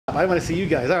I want to see you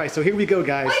guys. All right, so here we go,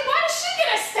 guys. Wait, why does she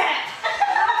get a step?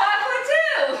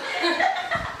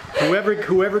 I'm 5'2".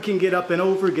 Whoever can get up and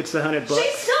over gets $100.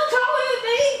 She's still taller than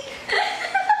me.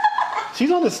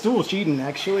 She's on the stool cheating,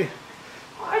 actually.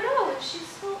 Oh, I know, but she's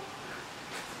still. All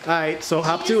right, so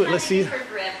hop to it. Let's see. Grip,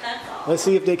 that's all. Let's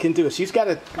see if they can do it. She's got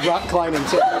a rock climbing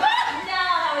tip. No,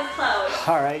 that was close.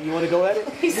 All right, you want to go at it?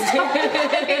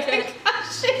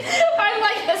 I'm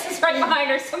like, this is right behind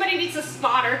her. Somebody needs to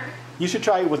spot her. You should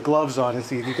try it with gloves on and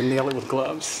see if you can nail it with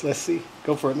gloves. Let's see.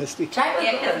 Go for it, Misty. Try it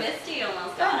Yeah, with because gloves. Misty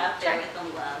almost got up there with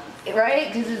them gloves.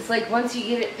 Right? Because it's like once you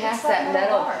get it past It's that that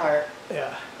metal bar. part,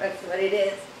 Yeah. that's what it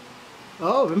is.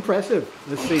 Oh, impressive.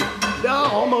 Let's see. No,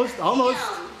 almost.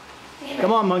 Damn.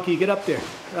 Come on, monkey, get up there.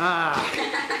 Ah.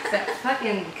 That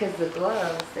fucking, because the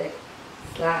gloves, they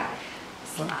slide.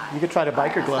 You could try the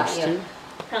biker gloves Yeah. too.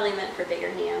 Probably meant for bigger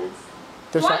hands.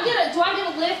 There's Do I some- get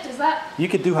a lift? Is that? You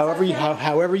could do however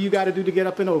you got to do to get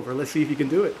up and over. Let's see if you can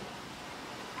do it.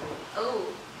 Oh.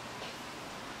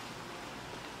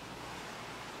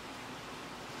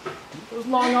 Those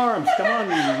long arms. Come on,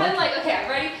 you I'm monkey. like, okay, I'm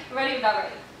ready, not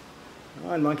ready.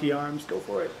 Come on, monkey arms. Go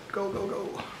for it. Go, go, go.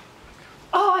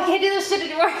 Oh, I can't do this shit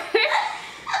anymore.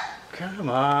 Come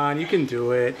on, you can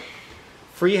do it.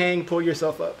 Free hang, pull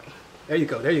yourself up. There you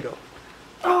go, there you go.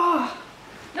 Oh,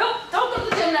 nope, don't go to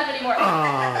the gym enough anymore. Oh,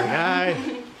 guy.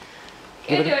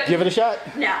 Can't do it. Give it a shot.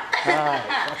 No. All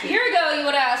right. A year ago, you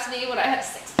would have asked me when I had a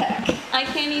six-pack. I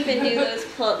can't even do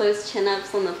those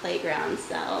chin-ups on the playground,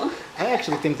 so. I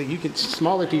actually think that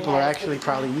smaller people are actually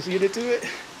probably easier to do it.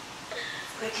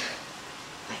 Like,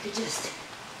 I could just.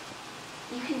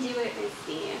 You can do it,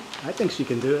 Misty. I think she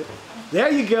can do it. There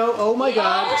you go. Oh my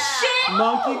God. Oh, shit.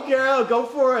 Monkey girl, go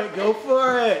for it. Go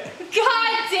for it.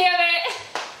 God damn it.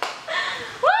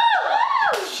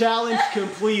 Woo! Challenge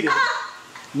completed.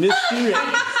 Misty,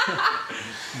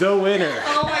 the winner.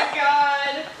 Oh my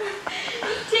God.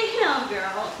 Damn,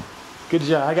 girl. Good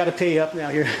job. I got to pay you up now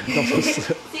here. Don't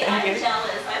slip. See, I'm jealous.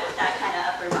 I want that kind of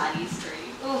upper body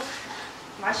strength.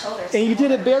 Oof. My shoulders. And you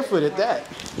did it barefoot at that.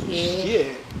 Yeah.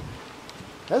 Shit.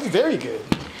 That's very good.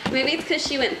 Maybe it's because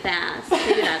she went fast.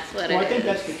 Maybe that's what Well, I it think is.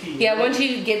 that's the key. Yeah, once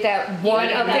you get that one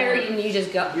up there, and you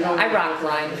just go. You don't I want rock to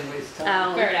line. waste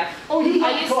time. Oh. Fair enough. Oh, you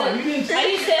I used rock line. You didn't to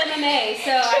MMA,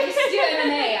 so I used to do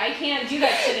MMA. I can't do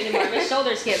that shit anymore. My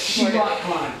shoulders can't She support it. rock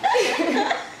climb.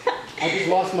 I just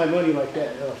lost my money like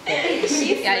that. Oh, fuck.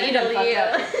 Yeah, you done fucked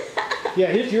up. Yeah,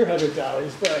 here's your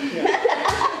 $100, but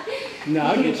yeah. No,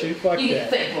 I'll get you. Fuck You get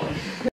that. the big one.